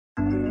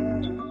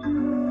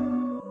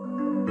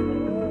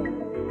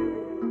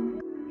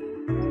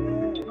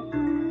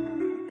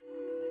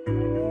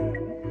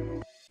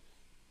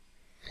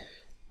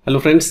Hello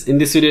friends, in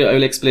this video I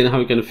will explain how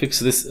you can fix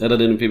this error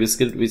in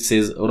vbscript which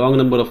says wrong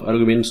number of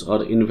arguments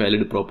or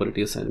invalid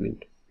property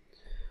assignment.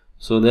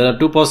 So there are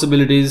two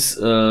possibilities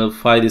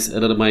why this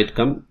error might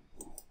come.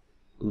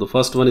 The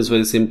first one is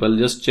very simple,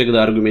 just check the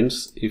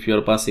arguments. If you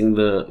are passing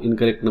the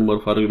incorrect number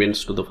of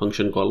arguments to the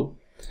function call,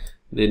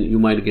 then you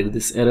might get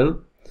this error.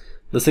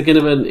 The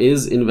second one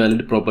is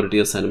invalid property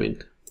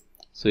assignment.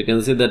 So you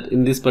can see that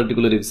in this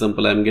particular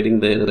example I am getting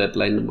the error at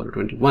line number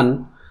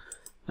 21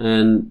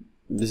 and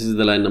this is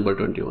the line number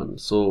 21.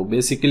 So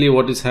basically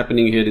what is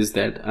happening here is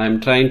that I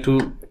am trying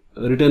to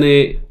return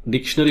a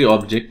dictionary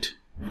object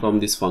from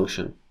this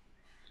function.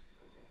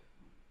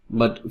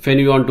 But when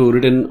you want to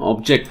return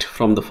object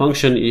from the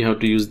function, you have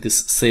to use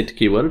this set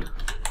keyword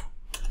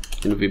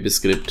in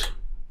vbscript.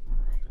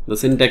 The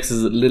syntax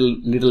is a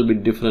little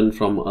bit different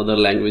from other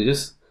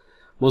languages.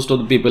 Most of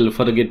the people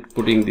forget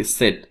putting this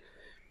set,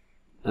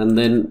 and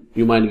then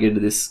you might get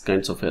this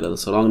kinds of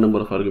errors, wrong number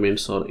of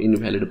arguments or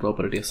invalid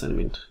property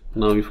assignment.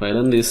 Now if I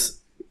run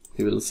this,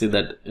 you will see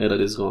that error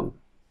is gone.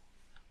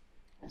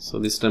 So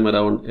this time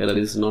around error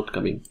is not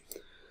coming.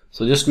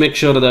 So just make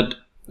sure that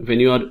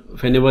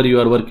whenever you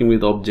are working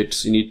with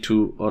objects, you need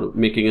to, or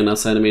making an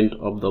assignment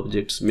of the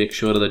objects, make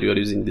sure that you are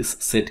using this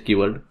set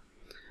keyword.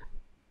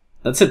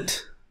 That's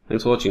it.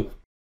 Thanks for watching.